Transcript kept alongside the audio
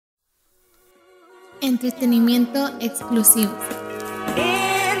Entretenimiento exclusivo.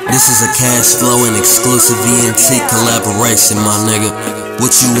 This is a cash flow and XclusivEnt collaboration, my nigga. What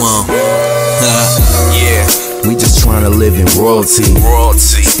you want? Yeah. We just tryna live in royalty.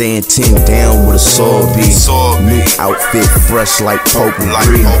 Staying 10 down with a sword beat. New outfit, fresh like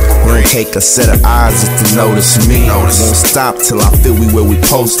potpourri. Don't take a set of eyes just to notice me. Won't stop till I feel we where we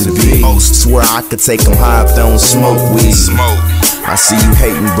supposed to be. Swear I could take them high if they don't smoke weed. I see you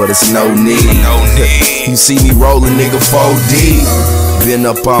hating, but it's no need. You see me rolling, nigga, 4D. Been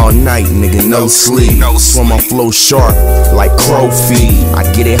up all night, nigga, no sleep. So my flow sharp like crow feet. I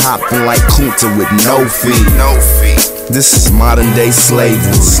get it hopping like Kunta with no feet. This is modern day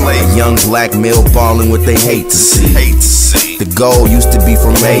slavery. A young black male balling what they hate to see. The goal used to be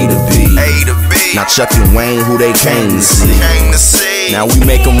from A to B. Now Chuck and Wayne who they came to see. Now we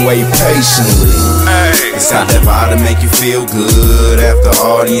make them wait patiently. It's got that vibe to make you feel good. After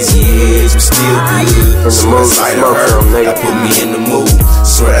all these years, we still good. Swear that sight of her, that put me in the mood.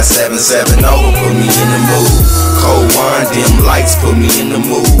 Swear that 770 put me in the mood. Cold wine, dim lights put me in the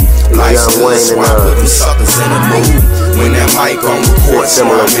mood. Life's good, so I put them suckers in the mood. When that mic on record, so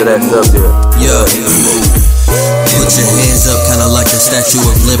I'm in the mood. Yeah, in the mood. Put your hands up, kinda like the Statue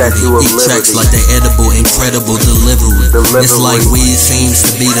of Liberty. Eat tracks like they edible, incredible delivery. It's like weed seems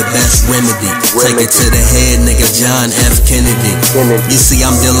to be the best remedy. Take it to the head, nigga, John F. Kennedy. You see,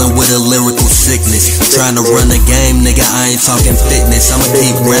 I'm dealing with a lyrical sickness. Trying to run the game, nigga, I ain't talking fitness. I'ma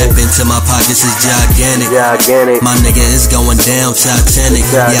keep rapping till my pockets is gigantic. My nigga, it's going down, Titanic.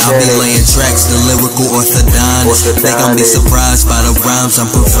 Yeah, I'll be laying tracks, the lyrical orthodontist. They gon' be surprised by the rhymes I'm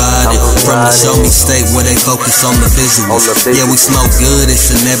providing. From the show me state where they focus on the visuals. Yeah, we smoke good, it's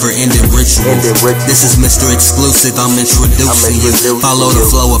a never-ending ritual. This is Mr. Exclusive, I'm introducing you. Follow the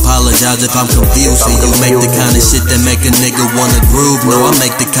flow, apologize if I'm confusing you. Make the kind of shit that make a nigga wanna groove. No, I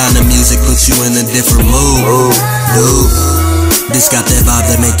make the kind of music put you in a different mood. This got that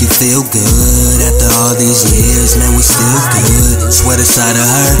vibe that make you feel good. After all these years, man, we still good. Swear the sight of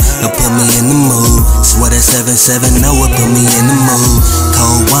her, it'll put me in the mood. Swear that 770 will put me in the mood.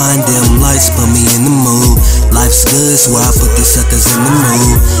 Cold wine, dim lights put me in the mood. Life's good, so I put these suckers in the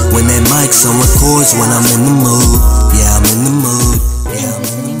mood. When that mic's on records, when I'm in the mood.